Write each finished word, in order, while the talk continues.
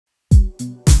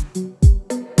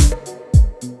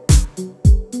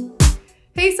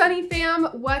Sunny fam,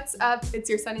 what's up? It's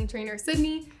your Sunny trainer,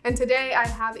 Sydney, and today I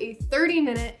have a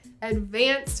 30-minute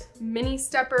advanced mini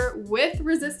stepper with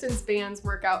resistance bands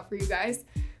workout for you guys.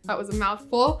 That was a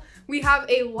mouthful. We have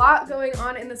a lot going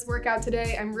on in this workout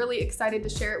today. I'm really excited to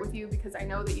share it with you because I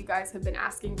know that you guys have been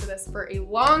asking for this for a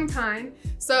long time.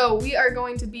 So we are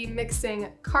going to be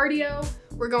mixing cardio.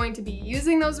 We're going to be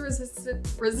using those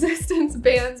resistance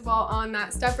bands while on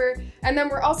that stepper. And then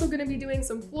we're also gonna be doing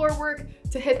some floor work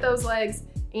to hit those legs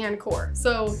and core.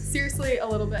 So seriously, a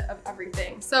little bit of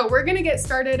everything. So we're gonna get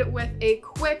started with a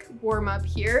quick warm up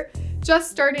here,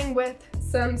 just starting with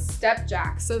some step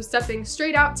jacks. So stepping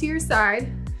straight out to your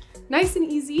side, nice and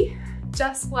easy,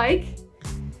 just like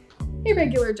a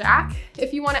regular jack.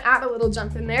 If you want to add a little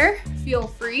jump in there, feel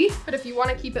free, but if you want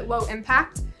to keep it low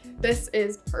impact, this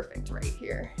is perfect right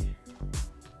here.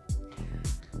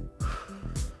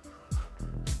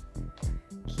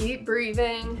 Keep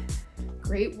breathing,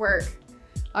 great work.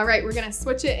 All right, we're gonna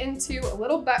switch it into a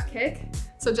little butt kick.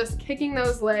 So just kicking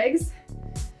those legs,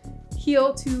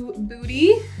 heel to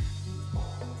booty.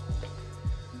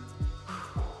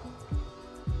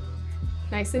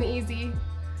 Nice and easy.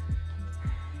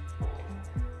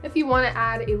 If you want to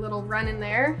add a little run in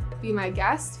there, be my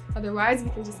guest. Otherwise, we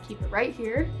can just keep it right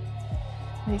here.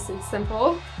 Nice and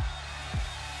simple.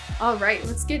 All right,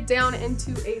 let's get down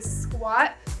into a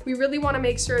squat. We really want to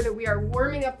make sure that we are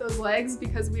warming up those legs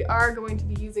because we are going to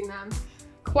be using them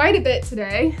quite a bit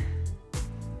today.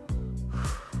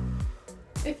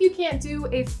 If you can't do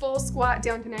a full squat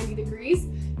down to 90 degrees,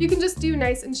 you can just do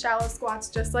nice and shallow squats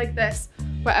just like this.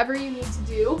 Whatever you need to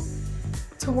do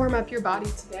to warm up your body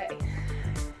today.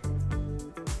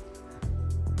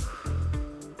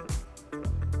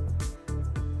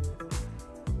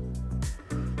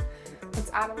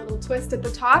 Let's add a little twist at the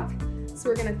top. So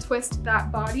we're gonna twist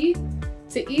that body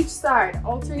to each side,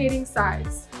 alternating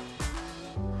sides.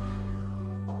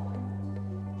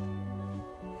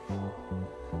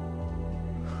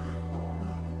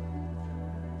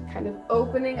 Kind of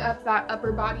opening up that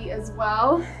upper body as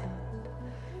well.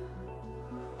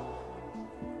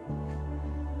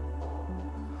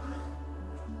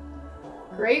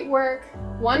 Great work.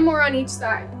 One more on each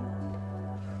side.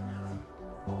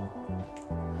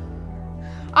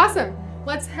 Awesome.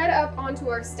 Let's head up onto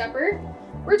our stepper.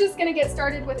 We're just gonna get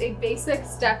started with a basic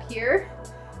step here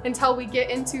until we get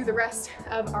into the rest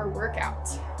of our workout.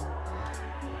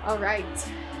 All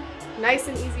right. Nice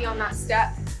and easy on that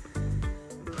step.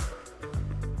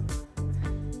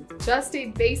 Just a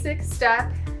basic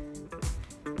step,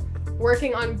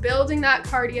 working on building that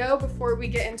cardio before we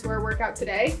get into our workout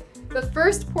today. The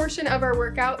first portion of our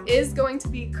workout is going to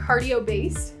be cardio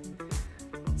based.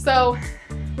 So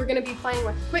we're gonna be playing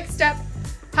with quick step,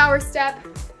 power step,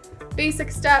 basic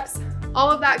steps,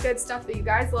 all of that good stuff that you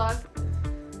guys love.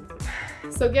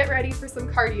 So get ready for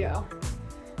some cardio.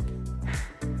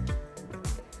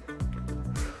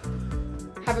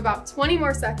 Have about 20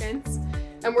 more seconds.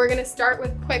 And we're gonna start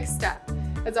with quick step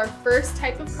as our first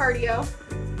type of cardio.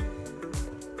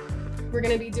 We're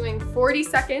gonna be doing 40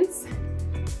 seconds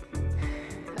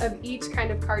of each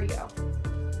kind of cardio.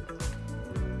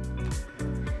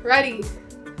 Ready?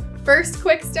 First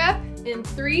quick step in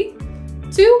 3,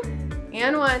 2,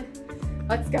 and 1.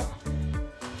 Let's go.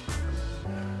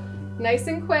 Nice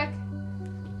and quick.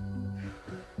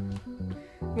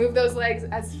 Move those legs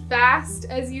as fast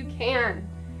as you can.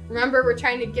 Remember, we're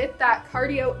trying to get that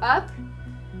cardio up.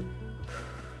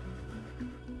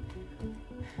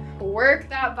 Work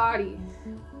that body.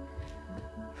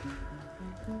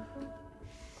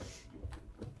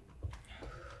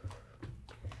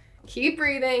 Keep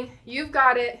breathing. You've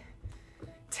got it.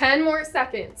 10 more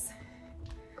seconds.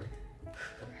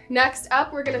 Next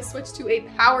up, we're gonna switch to a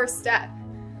power step.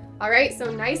 All right,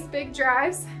 so nice big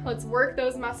drives. Let's work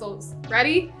those muscles.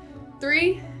 Ready?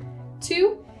 3,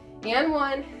 2, and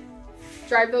 1.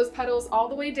 Drive those pedals all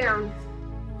the way down.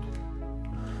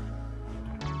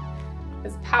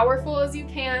 As powerful as you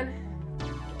can.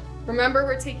 Remember,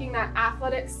 we're taking that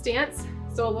athletic stance,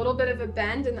 so a little bit of a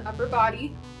bend in the upper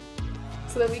body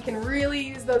so that we can really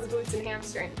use those glutes and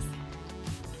hamstrings.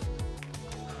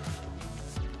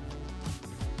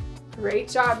 Great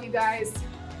job, you guys.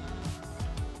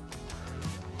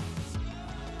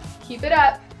 Keep it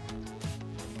up.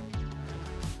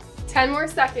 10 more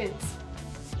seconds.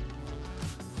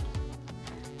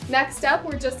 Next up,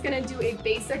 we're just gonna do a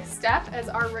basic step as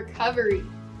our recovery.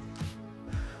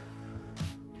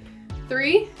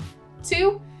 3,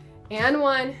 2, and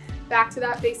 1. Back to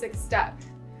that basic step.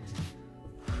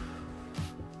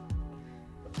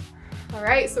 All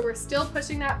right, so we're still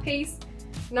pushing that pace,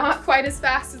 not quite as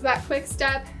fast as that quick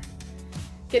step.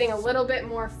 Getting a little bit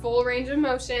more full range of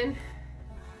motion.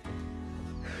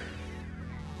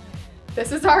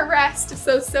 This is our rest,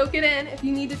 so soak it in. If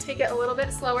you need to take it a little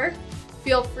bit slower,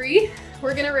 feel free.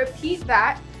 We're gonna repeat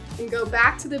that and go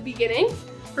back to the beginning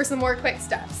for some more quick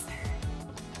steps.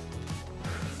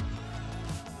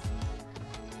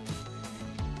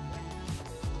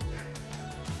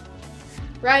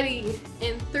 Ready,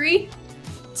 in 3,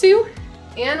 2,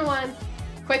 and 1.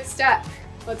 Quick step.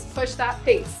 Let's push that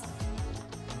pace.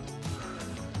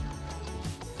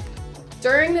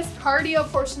 During this cardio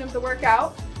portion of the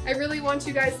workout, I really want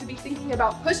you guys to be thinking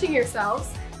about pushing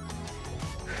yourselves,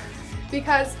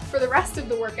 because for the rest of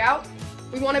the workout,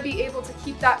 we want to be able to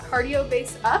keep that cardio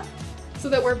base up so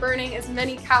that we're burning as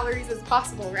many calories as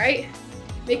possible, right?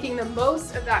 Making the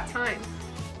most of that time.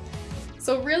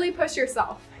 So really push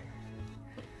yourself.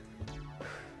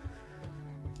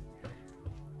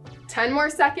 10 more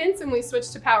seconds and we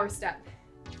switch to power step.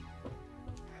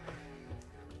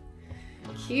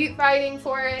 Keep fighting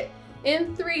for it.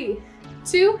 In 3,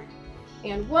 2,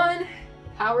 and 1.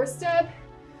 Power step.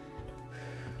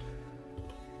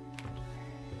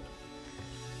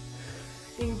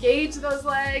 Engage those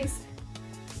legs.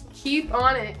 Keep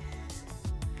on it.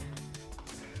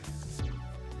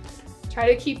 Try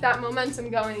to keep that momentum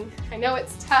going. I know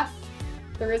it's tough.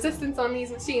 The resistance on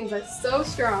these machines is so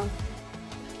strong.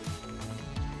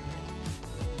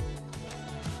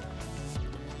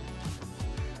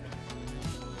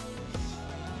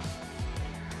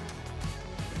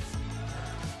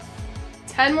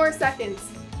 Ten more seconds,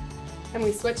 and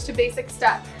we switch to basic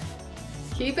step.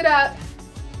 Keep it up.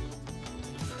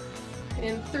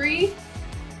 In 3,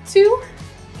 2,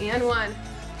 and 1.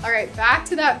 All right, back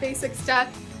to that basic step.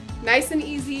 Nice and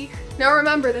easy. Now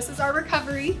remember, this is our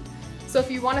recovery, so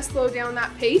if you want to slow down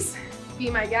that pace,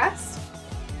 be my guest.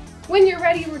 When you're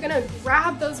ready, we're gonna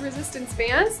grab those resistance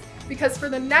bands, because for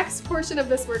the next portion of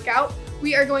this workout,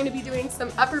 we are going to be doing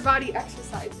some upper body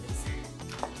exercises.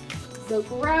 So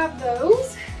grab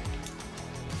those.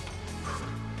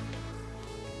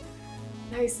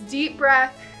 Nice deep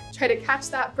breath. Try to catch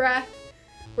that breath.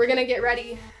 We're gonna get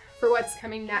ready for what's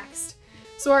coming next.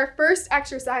 So our first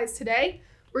exercise today,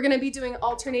 we're gonna be doing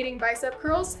alternating bicep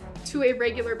curls to a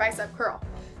regular bicep curl.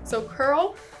 So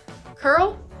curl,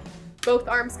 curl, both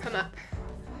arms come up.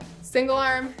 Single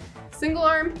arm,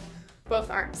 both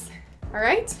arms. All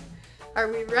right, are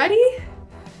we ready?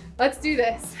 Let's do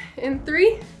this. In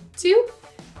 3, 2,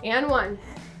 and 1.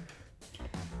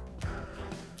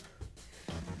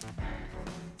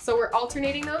 So we're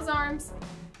alternating those arms,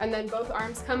 and then both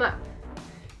arms come up.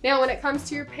 Now when it comes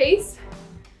to your pace,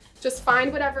 just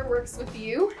find whatever works with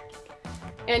you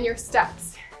and your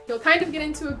steps. You'll kind of get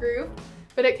into a groove,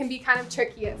 but it can be kind of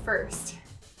tricky at first.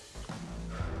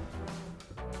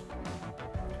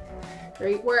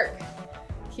 Great work.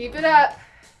 Keep it up.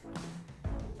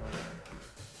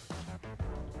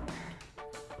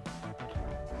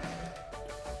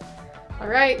 All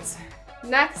right,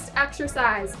 next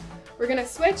exercise. We're gonna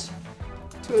switch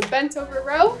to a bent over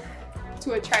row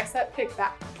to a tricep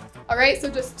kickback. All right, so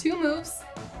just 2 moves.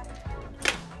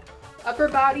 Upper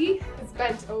body is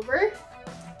bent over.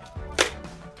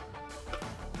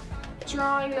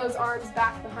 Drawing those arms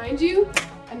back behind you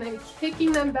and then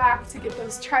kicking them back to get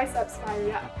those triceps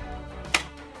fired up.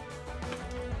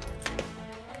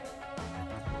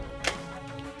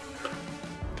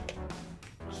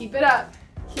 Keep it up,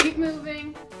 keep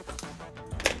moving.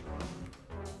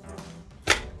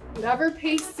 Whatever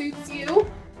pace suits you.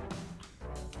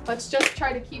 Let's just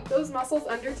try to keep those muscles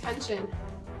under tension.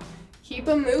 Keep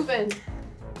them moving.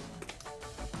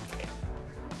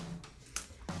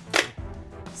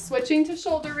 Switching to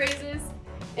shoulder raises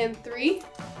in 3,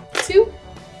 2,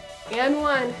 and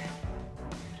 1.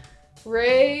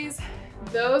 Raise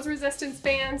those resistance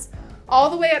bands all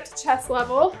the way up to chest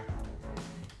level.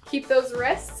 Keep those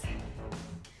wrists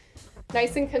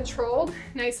nice and controlled,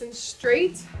 nice and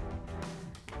straight.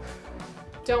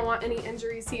 Don't want any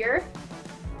injuries here.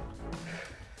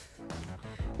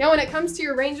 Now when it comes to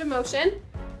your range of motion,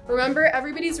 remember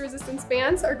everybody's resistance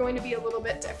bands are going to be a little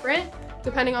bit different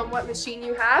depending on what machine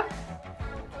you have.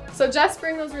 So just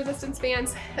bring those resistance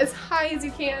bands as high as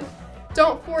you can.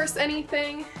 Don't force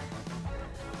anything.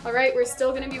 All right, we're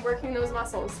still gonna be working those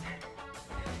muscles.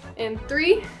 In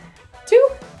 3, 2,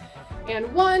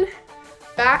 and 1.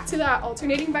 Back to that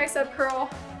alternating bicep curl.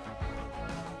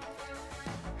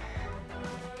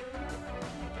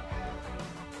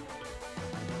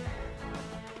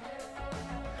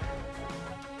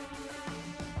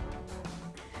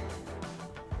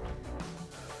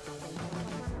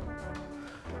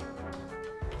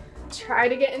 Try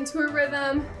to get into a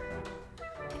rhythm.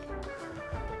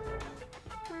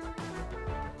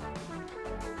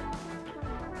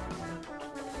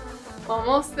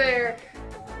 Almost there.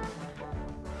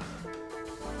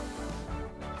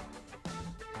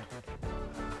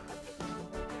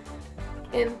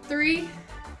 In 3,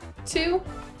 2,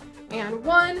 and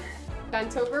 1.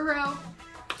 Bent over row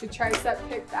to tricep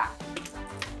kick back.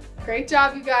 Great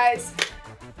job, you guys.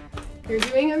 You're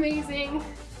doing amazing.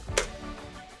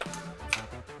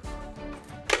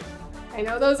 I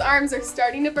know those arms are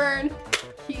starting to burn.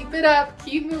 Keep it up,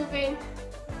 keep moving.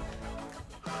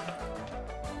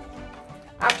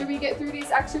 After we get through these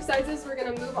exercises, we're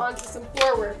gonna move on to some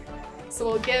floor work. So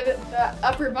we'll give the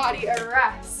upper body a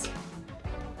rest.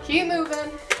 Keep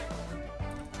moving.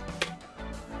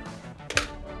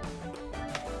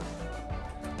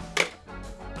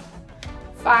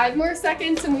 Five more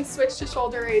seconds and we switch to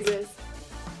shoulder raises.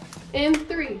 In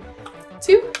 3,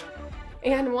 2,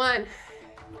 and 1.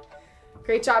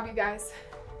 Great job, you guys.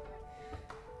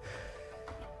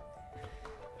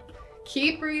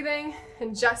 Keep breathing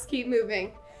and just keep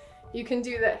moving. You can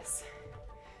do this.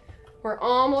 We're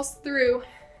almost through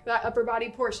that upper body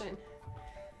portion.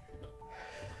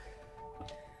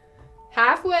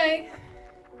 Halfway.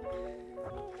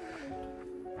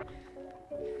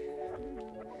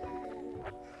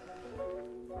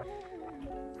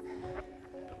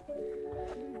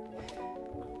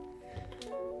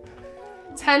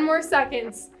 Ten more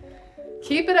seconds.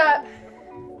 Keep it up.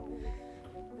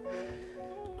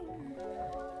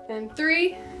 And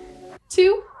 3,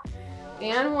 2,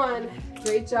 and 1.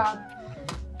 Great job.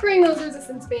 Bring those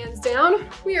resistance bands down.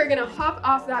 We are gonna hop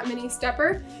off that mini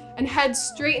stepper and head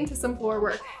straight into some floor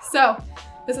work. So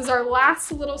this is our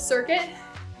last little circuit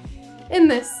in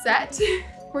this set.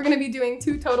 We're gonna be doing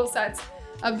 2 total sets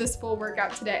of this full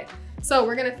workout today. So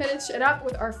we're gonna finish it up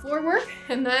with our floor work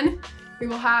and then we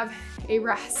will have a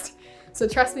rest. So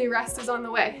trust me, rest is on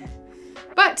the way.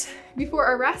 But before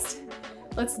our rest,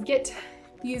 let's get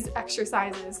these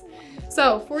exercises.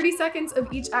 So 40 seconds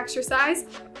of each exercise,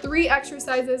 3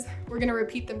 exercises. We're gonna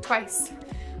repeat them twice.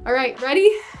 All right, ready?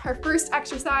 Our first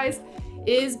exercise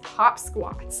is pop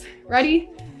squats.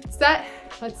 Ready, set,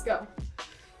 let's go.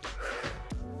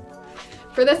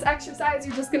 For this exercise,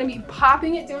 you're just gonna be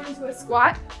popping it down into a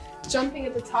squat, jumping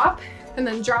at the top, and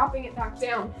then dropping it back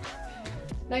down.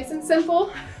 Nice and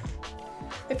simple.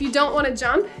 If you don't wanna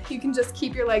jump, you can just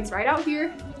keep your legs right out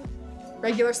here,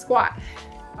 regular squat.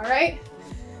 All right?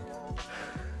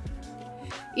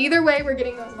 Either way, we're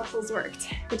getting those muscles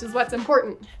worked, which is what's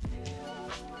important.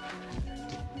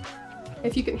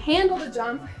 If you can handle the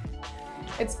jump,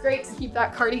 it's great to keep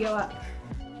that cardio up.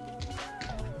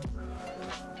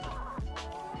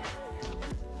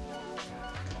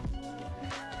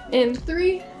 In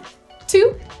 3,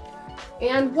 2,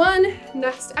 and 1.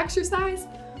 Next exercise,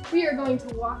 we are going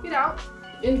to walk it out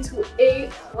into a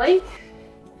plank.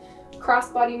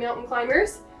 Crossbody mountain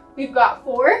climbers. We've got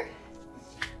 4.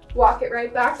 Walk it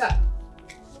right back up.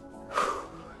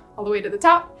 All the way to the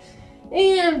top.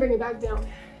 And bring it back down.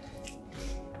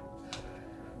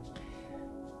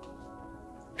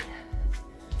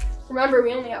 Remember,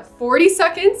 we only have 40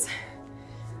 seconds.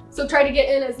 So try to get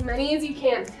in as many as you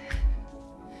can.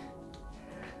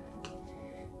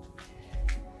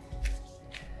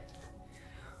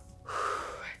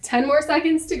 Ten more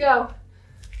seconds to go.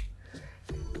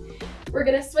 We're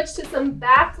gonna switch to some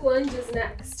back lunges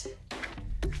next.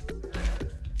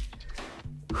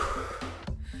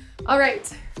 All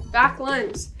right, back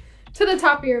lunge to the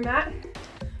top of your mat.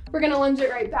 We're gonna lunge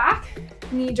it right back,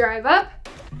 knee drive up,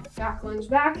 back lunge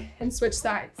back, and switch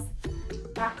sides.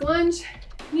 Back lunge,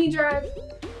 knee drive,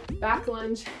 back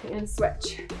lunge, and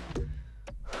switch.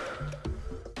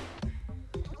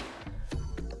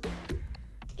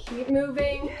 Keep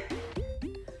moving.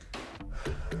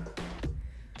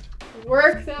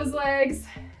 Work those legs.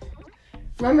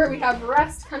 Remember, we have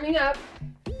rest coming up.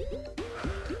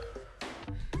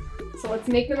 So let's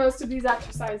make the most of these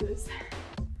exercises.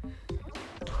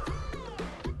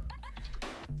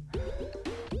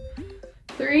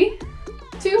 3,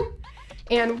 2,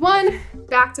 and 1.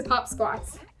 Back to pop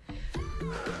squats.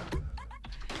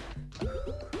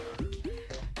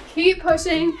 Keep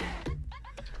pushing.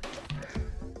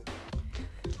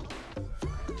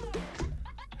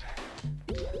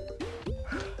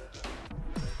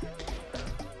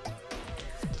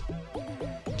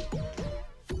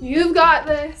 You've got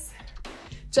this.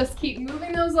 Just keep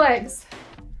moving those legs.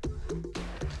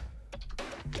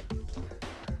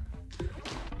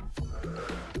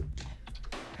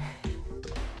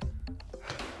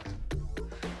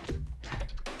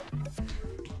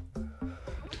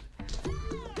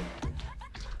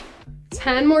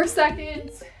 Ten more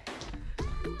seconds.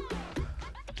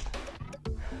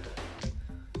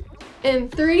 In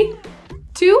 3,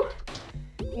 2,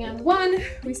 And 1.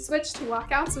 We switch to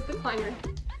walkouts with the climber.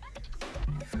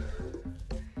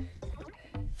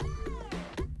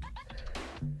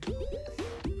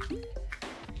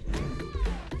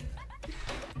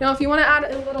 Now, if you want to add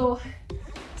a little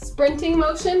sprinting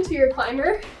motion to your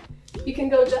climber, you can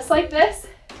go just like this.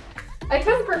 I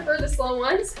kind of prefer the slow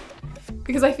ones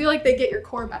because I feel like they get your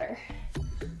core better.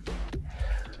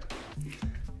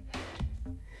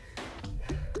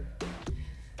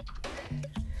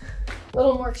 A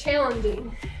little more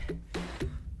challenging.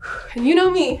 And you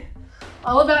know me,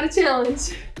 all about a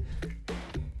challenge.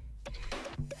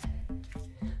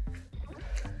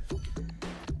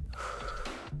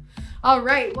 All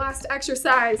right, last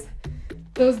exercise,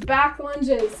 those back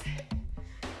lunges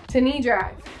to knee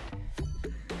drag.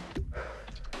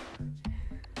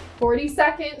 40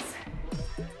 seconds,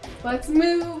 let's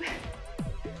move.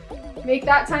 Make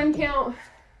that time count.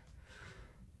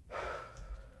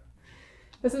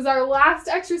 This is our last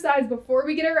exercise before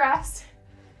we get a rest,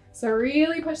 so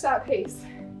really push that pace.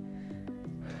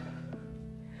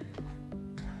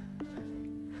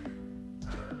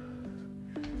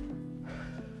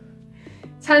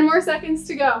 Ten more seconds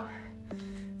to go.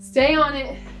 Stay on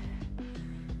it.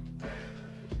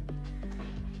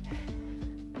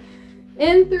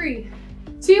 In 3,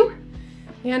 2,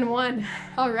 and 1.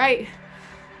 All right,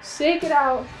 shake it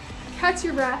out, catch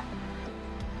your breath.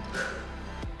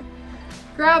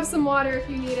 Grab some water if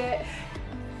you need it.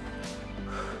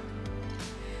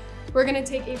 We're gonna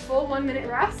take a full 1 minute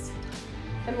rest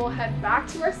and we'll head back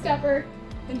to our stepper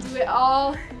and do it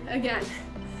all again.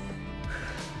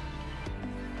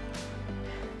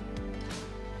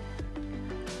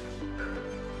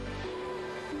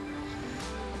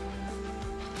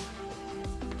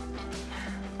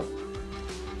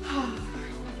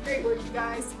 Great work, you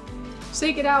guys.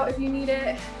 Shake it out if you need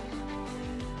it.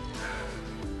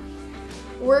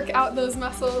 Work out those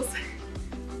muscles.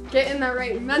 Get in the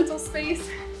right mental space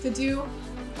to do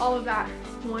all of that.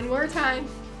 One more time.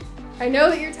 I know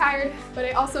that you're tired, but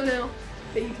I also know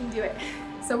that you can do it.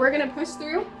 So we're gonna push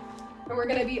through and we're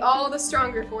gonna be all the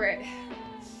stronger for it.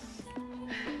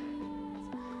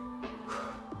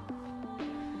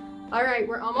 All right,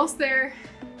 we're almost there.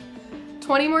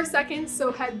 20 more seconds,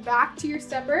 so head back to your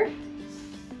stepper.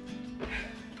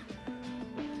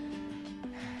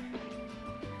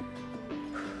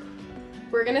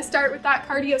 We're gonna start with that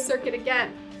cardio circuit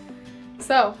again.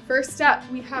 So first step,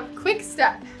 we have quick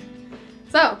step.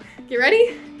 So get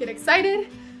ready, get excited.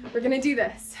 We're gonna do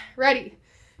this. Ready?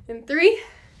 In 3,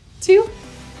 2,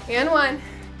 and 1.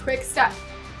 Quick step.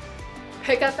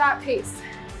 Pick up that pace.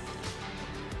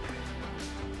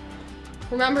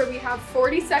 Remember, we have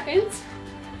 40 seconds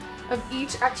of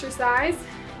each exercise.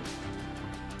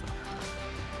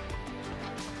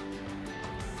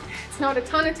 It's not a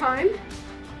ton of time,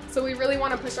 so we really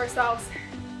want to push ourselves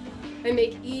and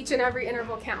make each and every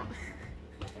interval count.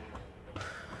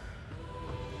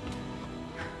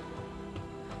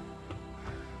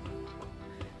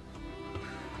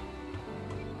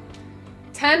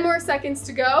 Ten more seconds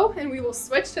to go, and we will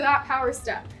switch to that power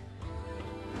step.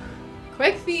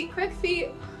 Quick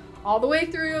feet, all the way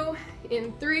through.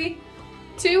 In 3,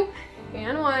 2,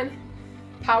 and 1.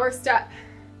 Power step.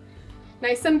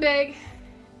 Nice and big.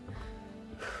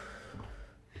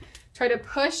 Try to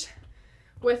push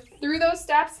through those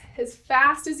steps as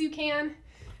fast as you can,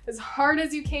 as hard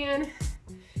as you can,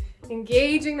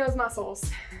 engaging those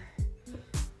muscles.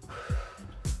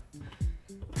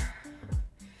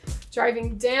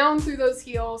 Driving down through those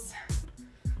heels.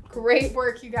 Great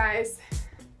work, you guys.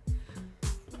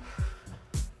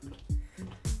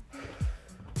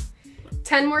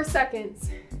 Ten more seconds.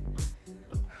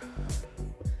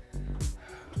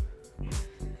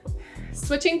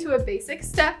 Switching to a basic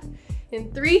step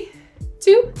in 3,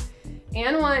 2,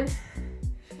 and 1.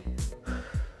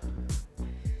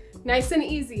 Nice and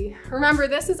easy. Remember,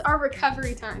 this is our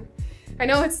recovery time. I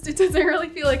know it doesn't really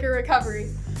feel like a recovery,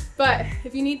 but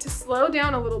if you need to slow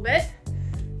down a little bit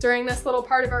during this little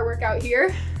part of our workout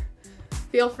here,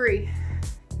 feel free.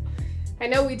 I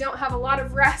know we don't have a lot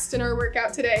of rest in our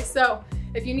workout today, so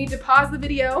if you need to pause the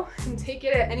video and take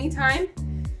it at any time,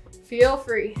 feel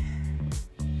free.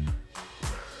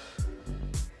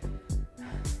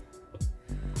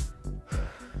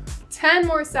 Ten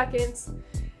more seconds,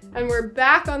 and we're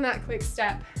back on that quick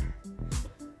step.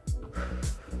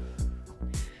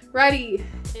 Ready,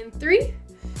 in 3,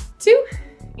 2,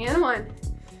 and 1.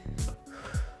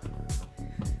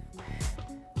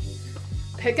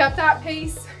 Pick up that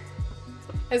pace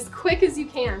as quick as you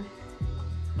can.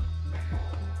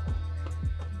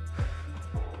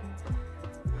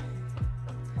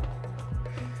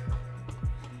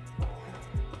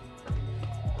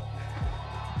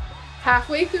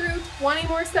 Halfway through, 20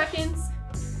 more seconds.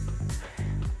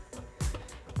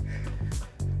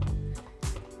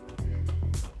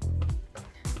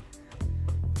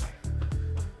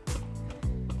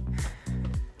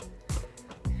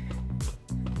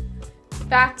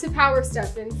 Back to power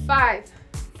step in 5,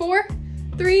 4,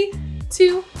 3,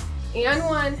 2, and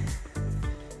 1.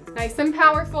 Nice and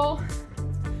powerful.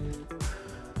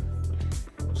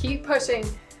 Keep pushing.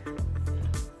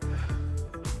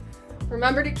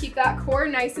 Remember to keep that core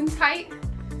nice and tight.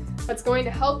 That's going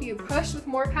to help you push with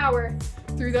more power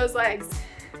through those legs.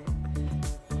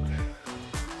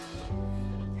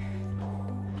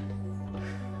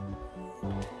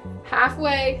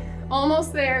 Halfway,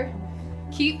 almost there.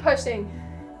 Keep pushing.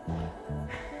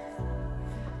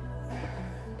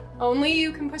 Only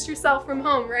you can push yourself from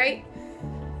home, right?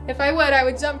 If I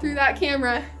would jump through that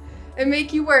camera and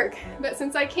make you work, but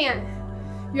since I can't,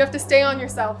 you have to stay on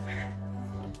yourself.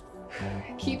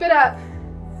 Keep it up.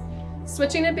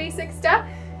 Switching to basic step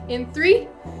in 3,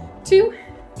 2,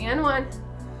 and 1.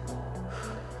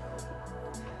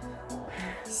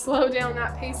 Slow down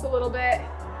that pace a little bit.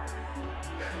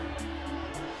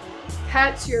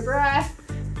 Catch your breath.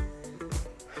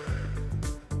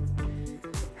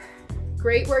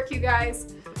 Great work, you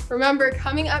guys. Remember,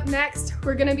 coming up next,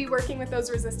 we're gonna be working with those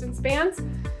resistance bands.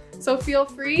 So feel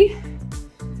free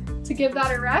to give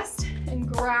that a rest and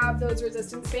grab those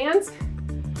resistance bands.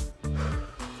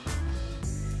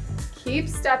 Keep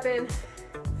stepping.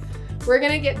 We're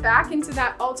gonna get back into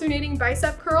that alternating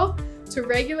bicep curl to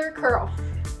regular curl.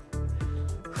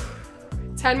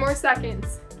 10 more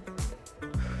seconds.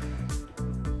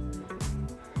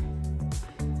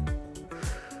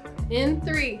 In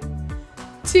 3,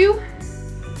 2,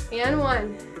 and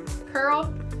 1.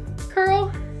 Curl,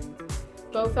 curl,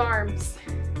 both arms.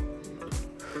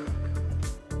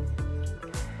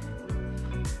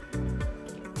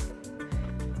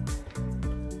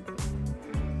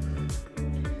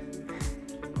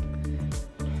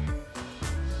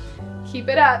 Keep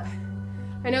it up.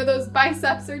 I know those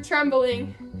biceps are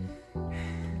trembling.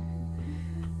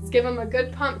 Let's give them a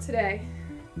good pump today.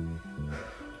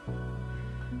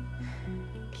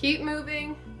 Keep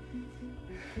moving.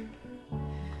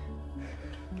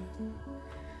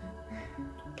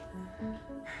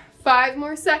 Five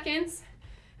more seconds,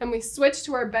 and we switch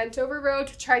to our bent over row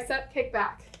to tricep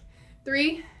kickback.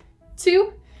 3,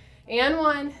 2, and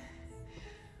 1.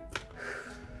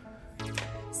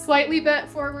 Slightly bent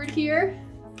forward here,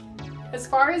 as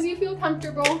far as you feel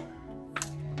comfortable.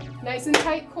 Nice and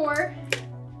tight core.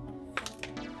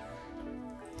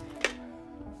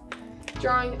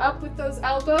 Drawing up with those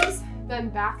elbows, then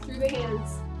back through the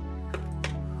hands.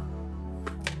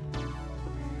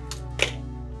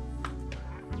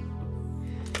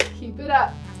 Keep it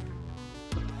up.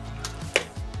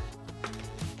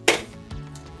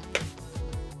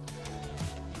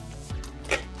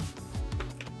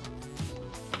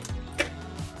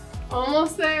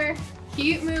 Almost there.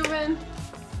 Keep moving.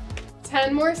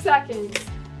 10 more seconds.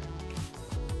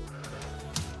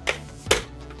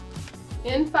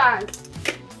 In 5,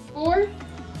 4,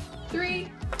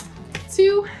 3,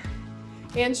 2,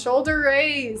 and shoulder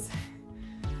raise.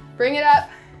 Bring it up.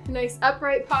 Nice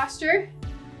upright posture.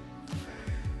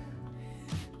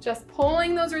 Just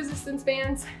pulling those resistance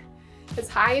bands as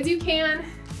high as you can.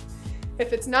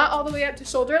 If it's not all the way up to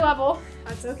shoulder level,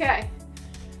 that's okay.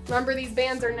 Remember, these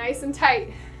bands are nice and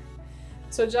tight,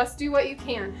 so just do what you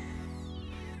can.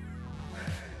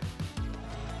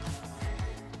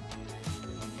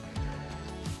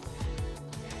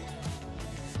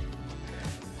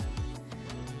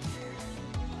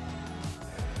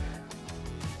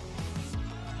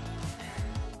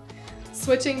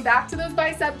 Switching back to those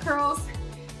bicep curls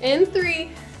in 3,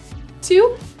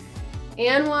 2,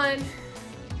 and 1.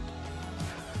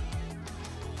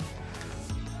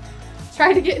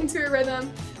 Try to get into a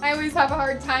rhythm. I always have a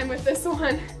hard time with this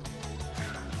one.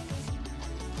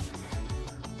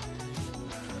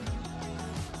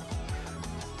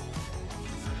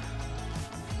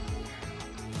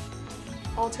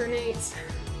 Alternate,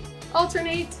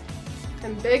 alternate,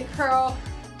 and big curl.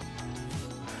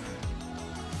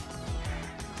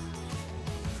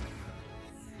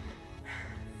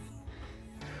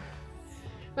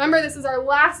 Remember, this is our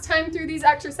last time through these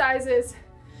exercises,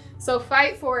 so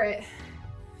fight for it.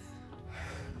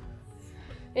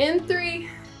 In 3,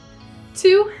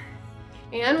 2,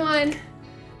 and 1.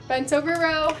 Bent over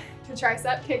row to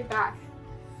tricep kickback.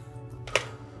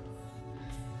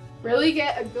 Really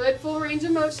get a good full range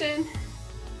of motion.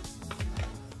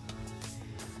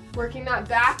 Working that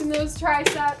back in those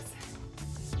triceps.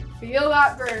 Feel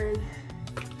that burn.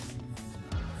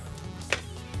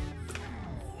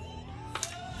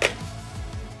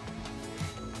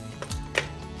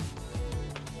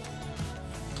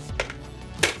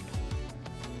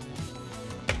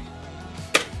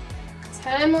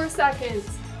 10 more seconds.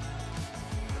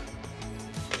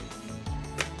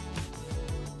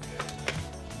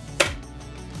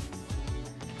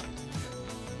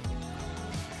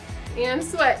 And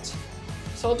switch.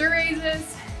 Shoulder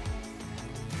raises.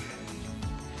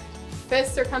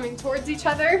 Fists are coming towards each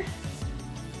other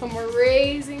when we're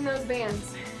raising those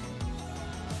bands.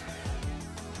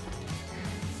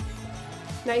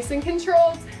 Nice and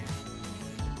controlled.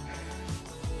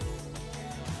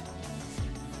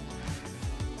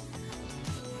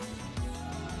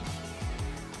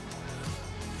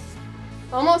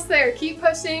 Almost there, keep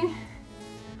pushing.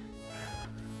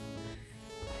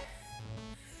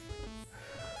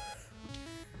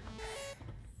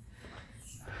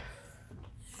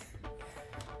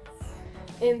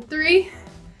 In 3,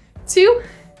 2,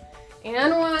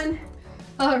 and 1.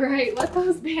 All right, let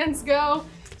those bands go.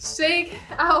 Shake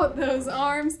out those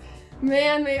arms.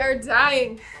 Man, they are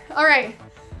dying. All right,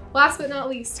 last but not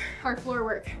least, our floor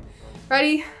work.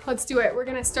 Ready? Let's do it. We're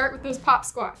gonna start with those pop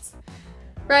squats.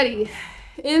 Ready?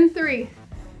 In 3,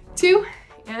 2,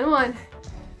 and 1.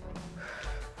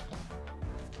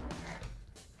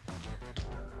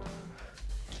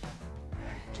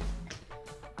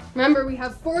 Remember, we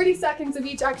have 40 seconds of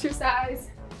each exercise.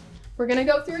 We're gonna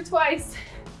go through it twice,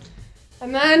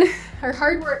 and then our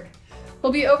hard work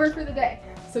will be over for the day.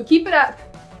 So keep it up.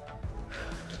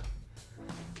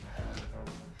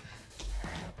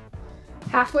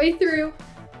 Halfway through.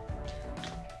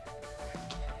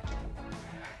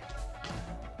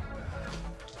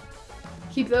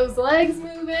 Keep those legs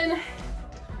moving.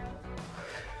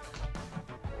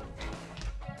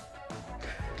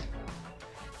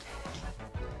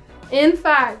 In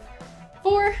 5,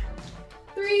 4,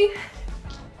 3,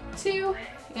 2,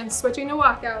 and switching to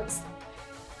walkouts.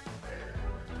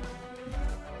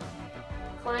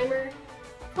 Climber,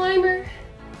 climber,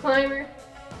 climber,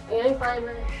 and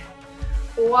climber.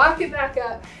 Walk it back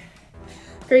up.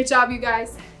 Great job, you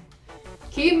guys.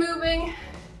 Keep moving.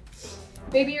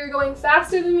 Maybe you're going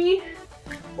faster than me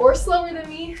or slower than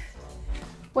me.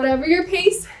 Whatever your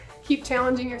pace, keep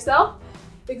challenging yourself.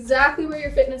 Exactly where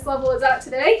your fitness level is at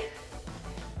today.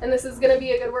 And this is gonna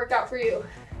be a good workout for you.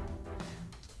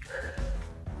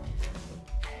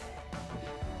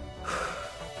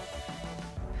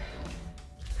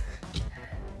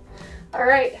 All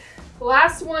right,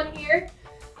 last one here,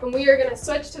 and we are gonna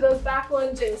switch to those back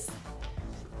lunges.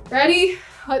 Ready?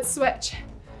 Let's switch.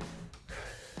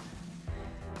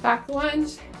 Back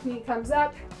lunge, knee comes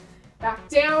up, back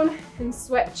down, and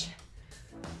switch.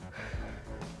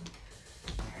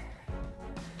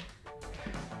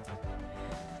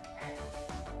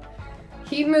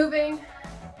 Keep moving.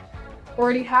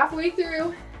 Already halfway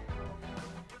through.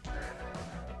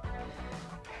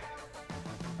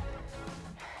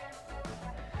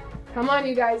 Come on,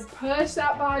 you guys, push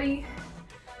that body.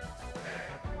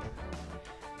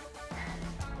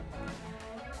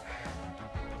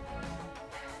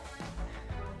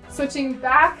 Switching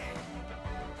back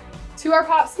to our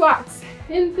pop squats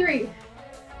in 3,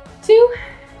 2,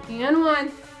 and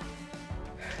 1.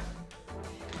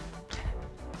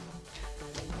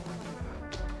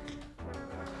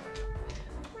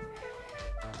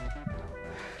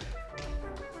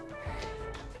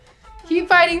 Keep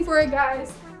fighting for it,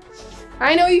 guys.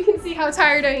 I know you can see how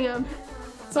tired I am,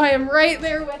 so I am right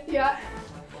there with you.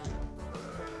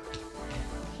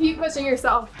 Keep pushing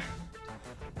yourself.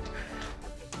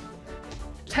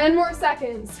 10 more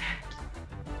seconds.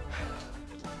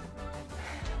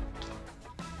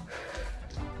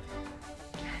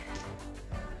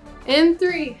 In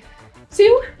 3,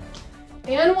 2,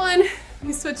 and 1.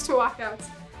 We switch to walkouts.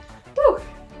 Whew.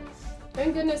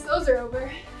 Thank goodness those are over.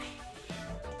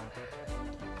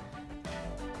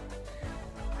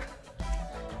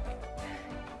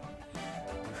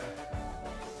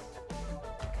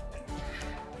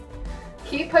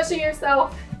 Keep pushing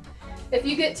yourself. If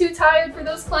you get too tired for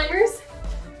those climbers,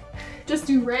 just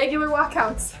do regular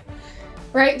walkouts,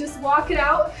 right? Just walk it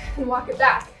out and walk it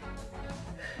back.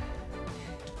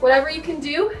 Whatever you can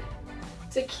do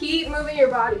to keep moving your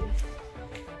body.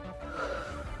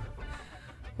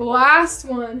 Last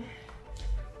one.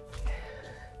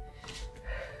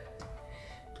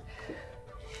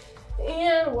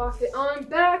 And walk it on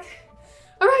back.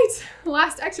 All right,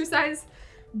 last exercise,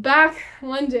 back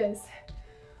lunges.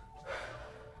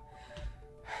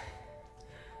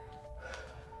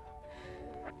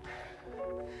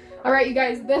 All right, you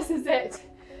guys, this is it.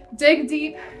 Dig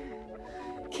deep.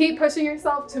 Keep pushing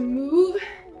yourself to move.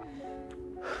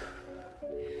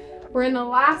 We're in the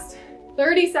last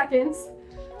 30 seconds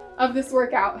of this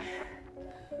workout.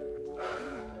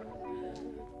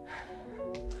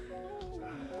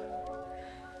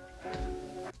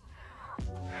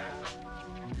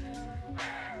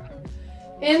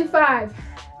 In 5,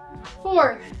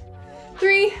 4,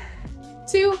 3,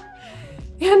 2,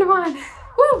 and 1.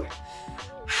 Woo!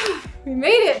 We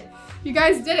made it. You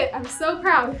guys did it. I'm so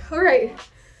proud. All right.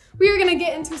 We are gonna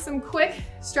get into some quick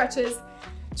stretches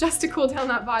just to cool down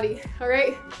that body, all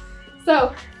right?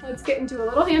 So let's get into a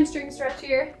little hamstring stretch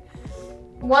here.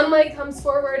 One leg comes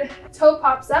forward, toe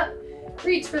pops up.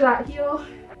 Reach for that heel,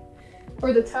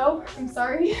 or the toe, I'm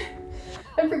sorry.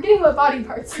 I'm forgetting what body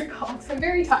parts are called. I'm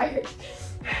very tired.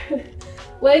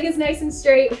 Leg is nice and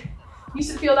straight. You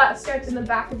should feel that stretch in the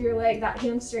back of your leg, that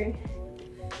hamstring.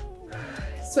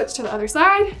 Switch to the other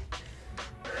side.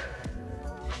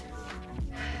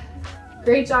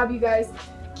 Great job, you guys.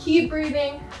 Keep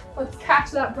breathing. Let's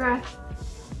catch that breath.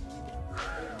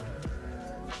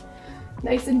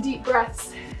 Nice and deep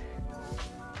breaths.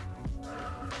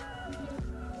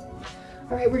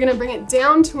 All right, we're gonna bring it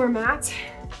down to our mat.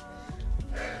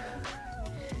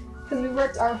 Because we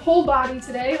worked our whole body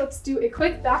today, let's do a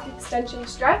quick back extension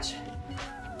stretch.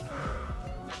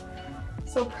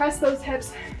 So press those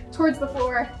hips towards the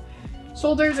floor.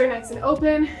 Shoulders are nice and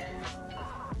open.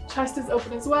 Chest is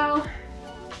open as well.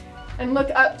 And look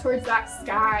up towards that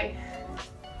sky.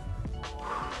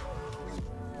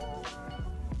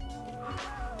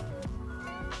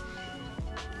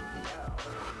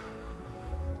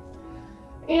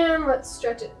 And let's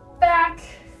stretch it back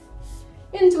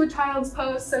into a child's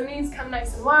pose. So knees come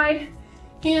nice and wide.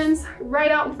 Hands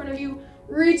right out in front of you,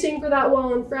 reaching for that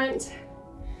wall in front.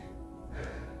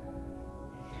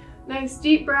 Nice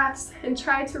deep breaths, and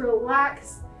try to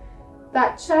relax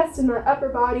that chest and that upper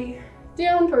body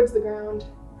down towards the ground.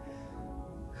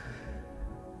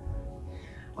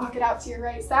 Walk it out to your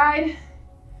right side.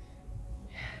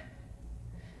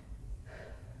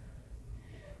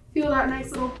 Feel that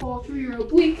nice little pull through your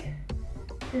oblique,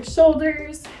 your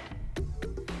shoulders.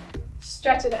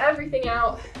 Stretching everything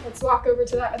out. Let's walk over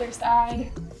to that other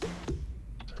side.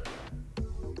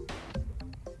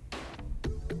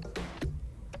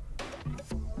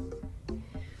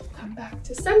 Come back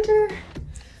to center.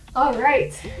 All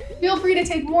right, feel free to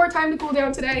take more time to cool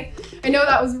down today. I know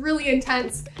that was really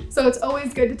intense, so it's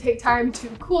always good to take time to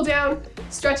cool down,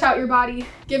 stretch out your body,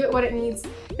 give it what it needs.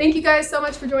 Thank you guys so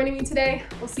much for joining me today.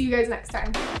 We'll see you guys next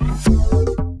time.